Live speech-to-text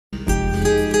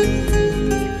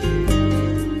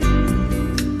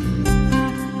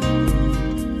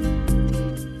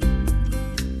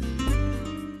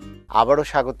আবারও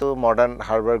স্বাগত modern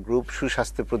Harbour group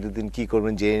সুস্বাস্থ্য প্রতিদিন কি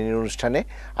করবেন জেনে অনুষ্ঠানে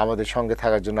আমাদের সঙ্গে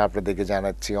থাকার জন্য আপনাদেরকে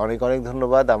জানাচ্ছি অনেক অনেক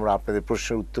ধন্যবাদ। আমরা আপনাদের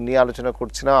প্রশ্নের উত্তর নিয়ে আলোচনা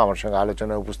করছিলাম। আমার সঙ্গে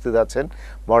আলোচনায় উপস্থিত আছেন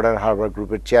মডার্ন হারবার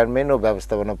গ্রুপের চেয়ারম্যান ও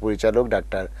ব্যবস্থাপনা পরিচালক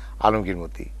ডাক্তার আলমগীর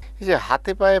মতি। এই যে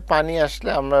হাতে পায়ে পানি আসলে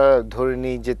আমরা ধরে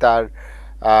নিই যে তার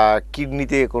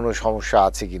কিডনিতে কোনো সমস্যা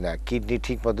আছে কিনা, কিডনি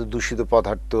ঠিকমতো দূষিত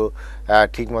পদার্থ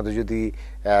ঠিকমতো যদি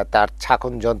তার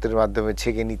ছাঁকন যন্ত্রের মাধ্যমে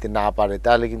ছেঁকে নিতে না পারে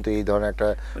তাহলে কিন্তু এই ধরনের একটা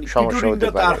সমস্যা হতে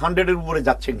পারে। তার 100 এর উপরে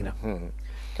যাচ্ছে কিনা,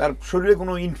 তার শরীরে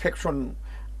কোনো ইনফেকশন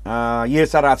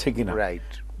ইয়েসার আছে কিনা, রাইট,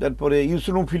 তারপরে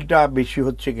ইউসিনোফিলটা বেশি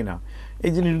হচ্ছে কিনা,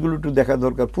 এই জিনিসগুলো একটু দেখা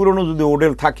দরকার। পুরনো যদি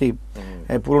ওডেল থাকে,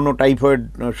 পুরনো টাইফয়েড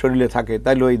শরীরে থাকে,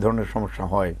 তাইলেও এই ধরনের সমস্যা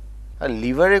হয়। আর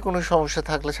লিভারে কোনো সমস্যা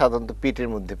থাকলে সাধারণত পেটের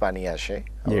মধ্যে পানি আসে,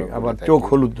 আবার চোখ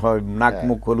হলুদ হয়, নাক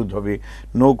মুখ হলুদ হবে,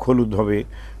 নখ হলুদ হবে,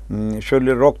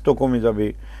 শরীরে রক্ত কমে যাবে,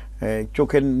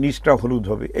 চোখের নিচটা হলুদ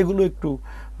হবে। এগুলো একটু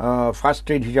ফার্স্ট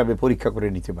এইড হিসাবে পরীক্ষা করে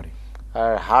নিতে পারে।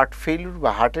 আর হার্ট ফেলিউর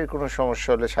বা হার্টের কোনো সমস্যা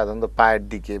হলে সাধারণত পায়ের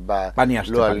দিকে বা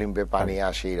লোয়ার লিম্বে পানি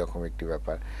আসে, এরকম একটি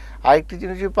ব্যাপার। আরেকটি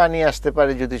জিনিস পানি আসতে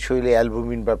পারে যদি শরীরে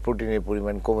অ্যালবুমিন বা প্রোটিনের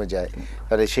পরিমাণ কমে যায়,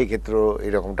 তাহলে সেই ক্ষেত্রেও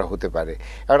এরকমটা হতে পারে।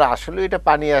 এবার আসলে এটা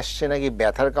পানি আসছে নাকি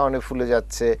ব্যথার কারণে ফুলে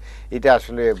যাচ্ছে, এটা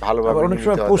আসলে ভালোভাবে অনেক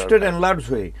সময় পোস্টেড এনলার্জ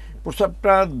হয়ে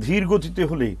প্রস্রাবটা ধীর গতিতে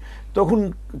হলে তখন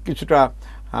কিছুটা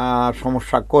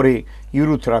সমস্যা করে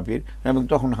ইউরোথেরাপির, এবং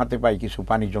তখন হাতে পায়ে কিছু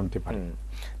পানি জমতে পারে।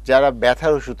 যারা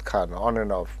ব্যথার ওষুধ খান অন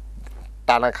অ্যান্ড অফ,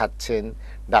 টানা খাচ্ছেন,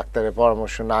 ডাক্তারের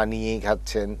পরামর্শ না নিয়েই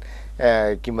খাচ্ছেন,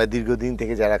 কিংবা দীর্ঘদিন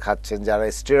থেকে যারা খাচ্ছেন, যারা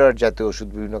স্টেরয়েড জাতীয় ওষুধ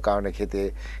বিভিন্ন কারণে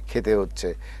খেতে হচ্ছে,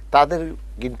 তাদের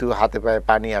কিন্তু হাতে পায়ে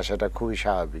পানি আসাটা খুবই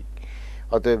স্বাভাবিক।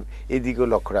 অতএব এদিকেও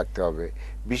লক্ষ্য রাখতে হবে।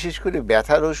 বিশেষ করে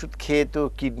ব্যথার ওষুধ খেয়ে তো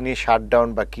কিডনি শাটডাউন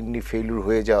বা কিডনি ফেলিউর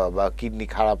হয়ে যাওয়া বা কিডনি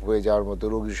খারাপ হয়ে যাওয়ার মতো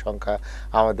রোগীর সংখ্যা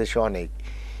আমাদের দেশে অনেক।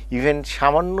 ইভেন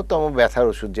সামান্যতম ব্যথার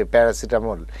ওষুধ যে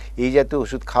প্যারাসিটামল, এই জাতীয়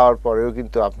ওষুধ খাওয়ার পরেও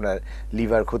কিন্তু আপনার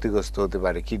লিভার ক্ষতিগ্রস্ত হতে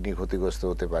পারে, কিডনি ক্ষতিগ্রস্ত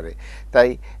হতে পারে। তাই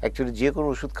অ্যাকচুয়ালি যে কোনো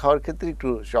ওষুধ খাওয়ার ক্ষেত্রে একটু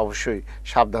অবশ্যই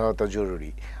সাবধানতা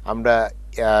জরুরি। আমরা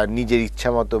নিজের ইচ্ছা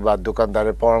মতো বা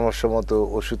দোকানদারের পরামর্শ মতো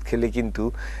ওষুধ খেলে কিন্তু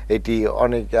এটি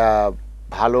অনেক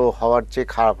ভালো হওয়ার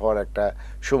চেয়ে খারাপ হওয়ার একটা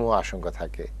সমূহ আশঙ্কা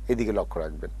থাকে, এদিকে লক্ষ্য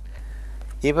রাখবেন।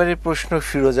 এবারের প্রশ্ন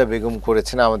ফিরোজা বেগম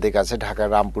করেছেন আমাদের কাছে ঢাকার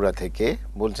রামপুরা থেকে।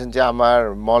 বলছেন যে আমার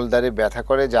মলদ্বারে ব্যথা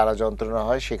করে, যারা যন্ত্রণা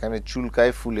হয় সেখানে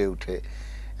চুলকায়, ফুলে উঠে,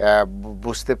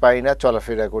 বুঝতে পারি না,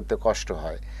 চলাফেরা করতে কষ্ট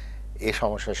হয়, এই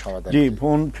সমস্যার সমাধান। জি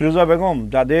বোন ফিরোজা বেগম,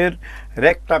 যাদের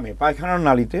রেকটামে পায়খানার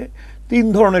নালীতে 3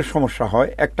 ধরনের সমস্যা হয়।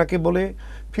 একটাকে বলে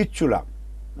ফিচ্চুলা,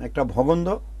 একটা ভগন্ধ,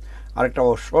 আর একটা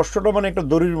অষ্টটা মানে একটা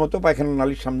দড়ির মতো পায়খানার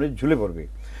নালীর সামনে ঝুলে পড়বে।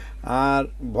 আর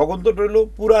ভগন্ধটা হলো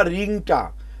পুরা রিংটা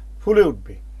ফুলে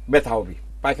উঠবে, ব্যথা হবে,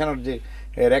 পায়খানার যে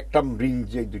রেকটাম রিং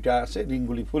যে দুইটা আছে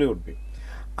রিংগুলি ফুলে উঠবে।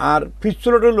 আর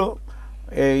ফিচ্চুলাটা হলো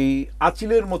এই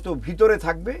আঁচিলের মতো ভিতরে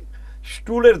থাকবে,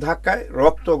 স্টুলের ধাক্কায়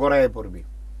রক্ত গড়ায় পড়বে।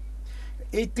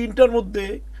 এই 3টার মধ্যে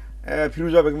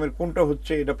ফিরোজা বেগমের কোনটা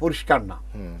হচ্ছে এটা পরিষ্কার না।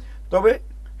 তবে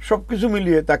সবকিছু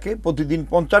মিলিয়ে তাকে প্রতিদিন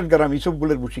 50 গ্রাম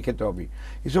ইসবগুলের ভুসি খেতে হবে।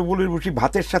 ইসবগুলের ভুসি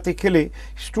ভাতের সাথে খেলে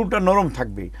স্টুলটা নরম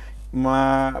থাকবে।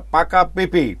 পাকা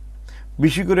পেঁপে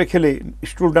বেশি করে খেলে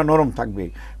স্টুলটা নরম থাকবে।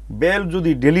 বেল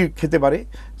যদি ডেলি খেতে পারে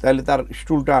তাহলে তার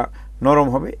স্টুলটা নরম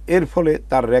হবে, এর ফলে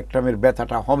তার রেকটামের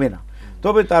ব্যথাটা হবে না।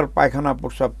 তবে তার পায়খানা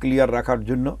প্রস্রাব ক্লিয়ার রাখার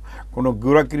জন্য কোনো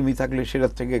গুড়াকৃমি থাকলে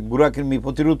সেটার থেকে গুড়াকৃমি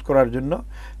প্রতিরোধ করার জন্য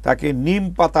তাকে নিম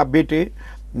পাতা বেটে,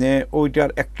 ওইটার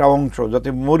একটা অংশ যাতে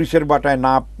মরিচের বাটায়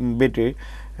না বেটে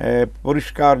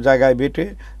পরিষ্কার জায়গায় বেটে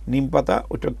নিম পাতা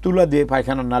ওইটা তুলা দিয়ে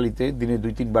পায়খানার নালীতে দিনে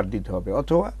 2-3 বার দিতে হবে।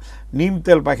 অথবা নিম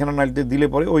তেল পায়খানার নালীতে দিলে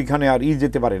পরে ওইখানে আর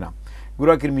যেতে পারে না,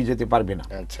 গুড়াকৃমি যেতে পারবে না।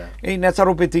 এই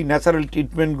ন্যাচারোপ্যাথি ন্যাচারাল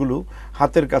ট্রিটমেন্টগুলো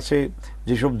হাতের কাছে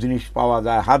যেসব জিনিস পাওয়া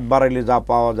যায়, হাত বাড়াইলে যা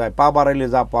পাওয়া যায়, পা বাড়াইলে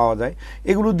যা পাওয়া যায়,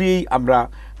 এগুলো দিয়েই আমরা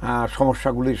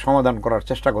সমস্যাগুলির সমাধান করার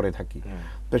চেষ্টা করে থাকি।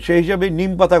 তো সেই হিসাবে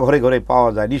নিম পাতা ঘরে ঘরে পাওয়া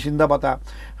যায়, নিশিন্দা পাতা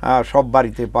সব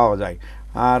বাড়িতে পাওয়া যায়।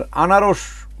 আর আনারস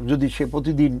যদি সে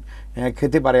প্রতিদিন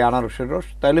খেতে পারে আনারসের রস,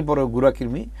 তাহলে পরে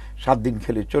গুড়াকৃমি 7 দিন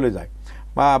খেলে চলে যায়।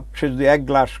 বা সে যদি 1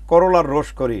 গ্লাস করলার রস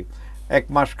করে 1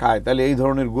 মাস খায় তাহলে এই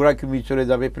ধরনের গুড়াকৃমি চলে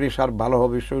যাবে, প্রেশার ভালো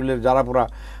হবে, শরীরের জ্বালাপোড়া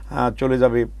চলে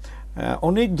যাবে,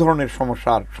 অনেক ধরনের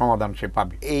সমস্যার সমাধান সে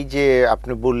পাবে। এই যে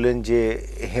আপনি বললেন যে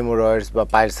হেমোরয়েডস বা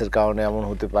পাইলসের কারণে এমন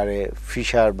হতে পারে,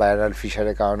 ফিশার ভাইরাল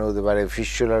ফিশারের কারণে হতে পারে,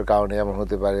 ফিস্টুলার কারণে এমন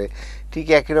হতে পারে, ঠিক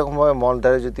একই রকমভাবে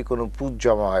মলদ্বারে যদি কোনো পুঁজ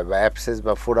জমা হয় বা অ্যাবসেস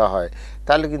বা ফোড়া হয়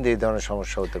তাহলে কিন্তু এই ধরনের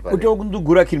সমস্যা হতে পারে। ওটাও কিন্তু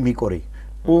গুড়াকৃমি করে,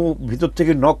 ও ভিতর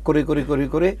থেকে নক করে করে করে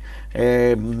করে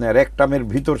রেকটামের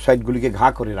ভিতর সাইডগুলিকে ঘা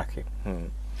করে রাখে।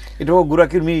 এটাও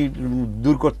গুড়াকৃমি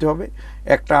দূর করতে হবে।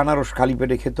 একটা আনারস খালি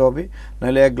পেটে খেতে হবে,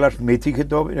 নাহলে 1 গ্লাস মেথি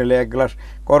খেতে হবে, নাহলে 1 গ্লাস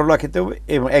করলা খেতে হবে,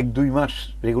 এবং 1-2 মাস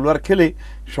রেগুলার খেলে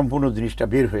সম্পূর্ণ জিনিসটা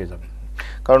বের হয়ে যাবে।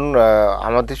 কারণ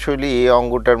আমাদের শরীরে এই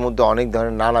অঙ্গটার মধ্যে অনেক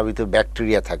ধরনের নানাবিধ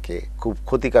ব্যাকটেরিয়া থাকে, খুব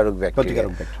ক্ষতিকারক ব্যাকটেরিয়া।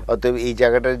 অতএব এই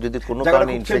জায়গাটা যদি কোনো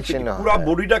কারণে ইনফেকশন হয়, পুরো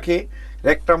বডিটাকে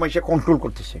রেকটাম এসে কন্ট্রোল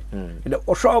করতেছে, এটা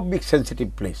অস্বাভাবিক সেনসিটিভ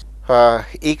প্লেস।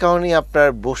 এই কারণেই আপনার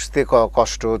বসতে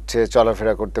কষ্ট হচ্ছে,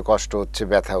 চলাফেরা করতে কষ্ট হচ্ছে,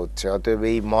 ব্যথা হচ্ছে। অতএব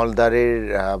এই মলদ্বারের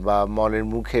বা মলের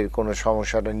মুখের কোনো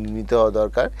সমস্যাটা নির্ণীত হওয়া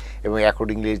দরকার, এবং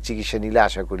অ্যাকর্ডিংলি চিকিৎসা নিলে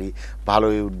আশা করি ভালো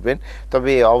হয়ে উঠবেন।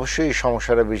 তবে অবশ্যই এই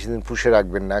সমস্যাটা বেশি দিন পুষে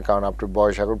রাখবেন না, কারণ আপনার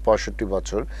বয়স এখন 65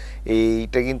 বছর।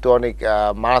 এইটা কিন্তু অনেক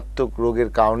মারাত্মক রোগের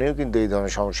কারণেও কিন্তু এই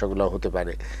ধরনের সমস্যাগুলো হতে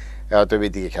পারে। অতএব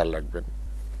এদিকে খেয়াল রাখবেন।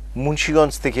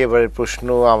 মুন্সিগঞ্জ থেকে এবারের প্রশ্ন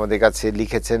আমাদের কাছে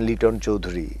লিখেছেন লিটন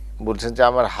চৌধুরী। বলছেন যে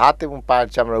আমার হাত এবং পায়ের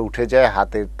চামড়া উঠে যায়,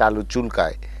 হাতের তালু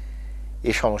চুলকায়,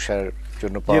 এই সমস্যার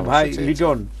জন্য ভাই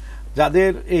লিটন,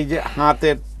 যাদের এই যে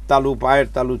হাতের তালু পায়ের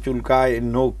তালু চুলকায়,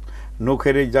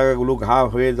 নখের এই জায়গাগুলো ঘা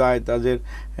হয়ে যায়, তাদের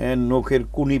নখের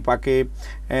কুনি পাকে,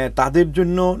 তাদের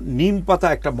জন্য নিম পাতা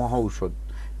একটা মহা ঔষধ,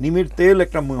 নিমের তেল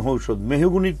একটা মহা ঔষধ,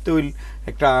 মেহগুনির তেল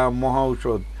একটা মহা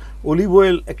ঔষধ, অলিভ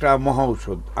অয়েল একটা মহা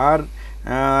ঔষধ। আর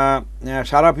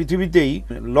সারা পৃথিবীতেই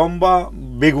লম্বা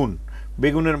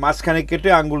বেগুনের মাঝখানে কেটে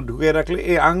আঙ্গুল ঢুকিয়ে রাখলে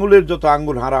এই আঙ্গুলের যত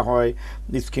আঙ্গুল হারা হয়,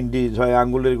 স্কিন ডিজিজ হয়,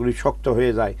 আঙ্গুলেরগুলি শক্ত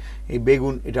হয়ে যায়, এই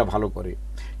বেগুন এটা ভালো করে।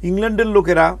 ইংল্যান্ডের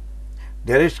লোকেরা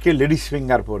ঢেঁড়সকে লেডিস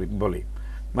ফিঙ্গার বলে,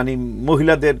 মানে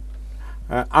মহিলাদের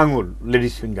আঙুল,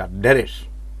 লেডিস ফিঙ্গার ঢেঁড়স,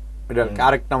 এটার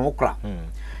আরেকটা মোকরা।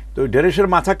 তো ওই ঢেঁড়সের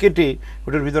মাথা কেটে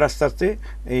ওটার ভিতরে আস্তে আস্তে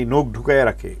এই নখ ঢুকাইয়া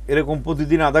রাখে, এরকম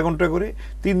প্রতিদিন আধা ঘন্টা করে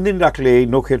 3 দিন রাখলে এই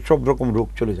নখের সব রকম রোগ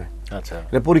চলে যায়। আচ্ছা,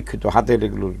 পরীক্ষিত, হাতের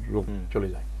এগুলো রোগ চলে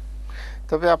যায়।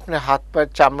 তবে আপনার হাত পায়ের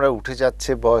চামড়া উঠে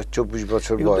যাচ্ছে, বয়স 24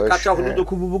 বছর বয়স, কাঁচা হলুদ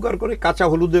খুব উপকার করে, কাঁচা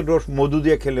হলুদের রস মধু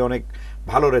দিয়ে খেলে অনেক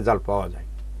ভালো রেজাল্ট পাওয়া যায়।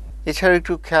 এছাড়া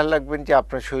একটু খেয়াল রাখবেন যে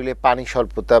আপনার শরীরে পানি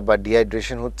স্বল্পতা বা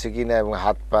ডিহাইড্রেশন হচ্ছে কিনা, এবং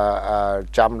হাত পা আর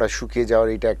চামড়া শুকিয়ে যাওয়ার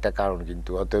এটা একটা কারণ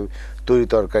কিন্তু। অতএব তরি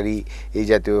তরকারি, এই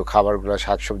জাতীয় খাবারগুলো,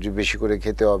 শাকসবজি বেশি করে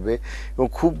খেতে হবে, এবং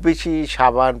খুব বেশি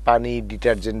সাবান, পানি,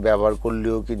 ডিটারজেন্ট ব্যবহার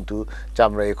করলেও কিন্তু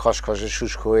চামড়ায় খসখসে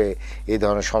শুষ্ক হয়ে এই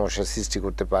ধরনের সমস্যার সৃষ্টি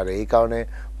করতে পারে। এই কারণে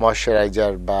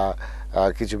ময়শ্চারাইজার বা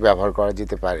কিছু ব্যবহার করা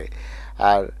যেতে পারে।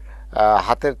 আর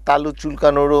হাতের তালু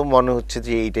চুলকানোরও মনে হচ্ছে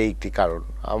যে এইটাই একটি কারণ।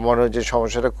 মনে হচ্ছে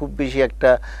সমস্যাটা খুব বেশি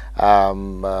একটা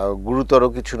গুরুতর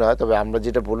কিছু নয়, তবে আমরা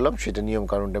যেটা বললাম সেটা নিয়ম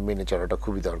কানুনটা মেনে চলাটা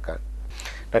খুবই দরকার।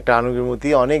 ডাক্তার আলমগীর মতি,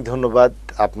 অনেক ধন্যবাদ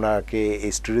আপনাকে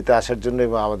এই স্টুডিওতে আসার জন্য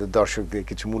এবং আমাদের দর্শকদের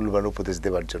কিছু মূল্যবান উপদেশ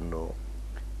দেওয়ার জন্য।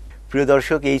 প্রিয়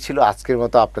দর্শক, এই ছিল আজকের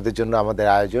মতো আপনাদের জন্য আমাদের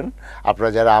আয়োজন।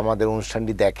 আপনারা যারা আমাদের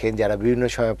অনুষ্ঠানটি দেখেন, যারা বিভিন্ন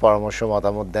সময় পরামর্শ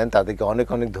মতামত দেন, তাদেরকে অনেক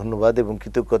অনেক ধন্যবাদ এবং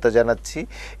কৃতজ্ঞতা জানাচ্ছি।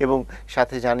 এবং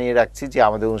সাথে জানিয়ে রাখছি যে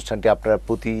আমাদের অনুষ্ঠানটি আপনারা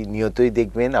প্রতিনিয়তই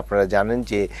দেখবেন। আপনারা জানেন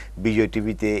যে বিজয়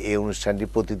টিভিতে এই অনুষ্ঠানটি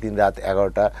প্রতিদিন রাত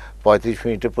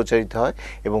 11:35 প্রচারিত হয়,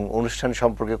 এবং অনুষ্ঠান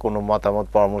সম্পর্কে কোনো মতামত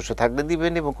পরামর্শ থাকলে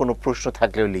দিবেন, এবং কোনো প্রশ্ন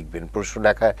থাকলেও লিখবেন। প্রশ্ন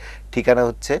লেখার ঠিকানা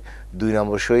হচ্ছে 2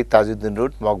 নম্বর শহীদ তাজউদ্দিন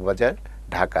রোড, মগবাজার,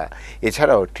 ঢাকা।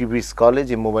 এছাড়াও টিভির স্কলে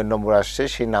যে মোবাইল নম্বর আসছে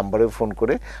সেই নাম্বারে ফোন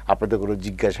করে আপনাদের কোনো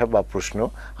জিজ্ঞাসা বা প্রশ্ন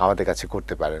আমাদের কাছে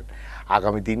করতে পারেন।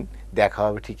 আগামী দিন দেখা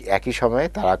হবে ঠিক একই সময়ে।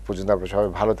 তার আগ পর্যন্ত আপনারা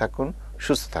সবাই ভালো থাকুন,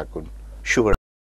 সুস্থ থাকুন। শুভ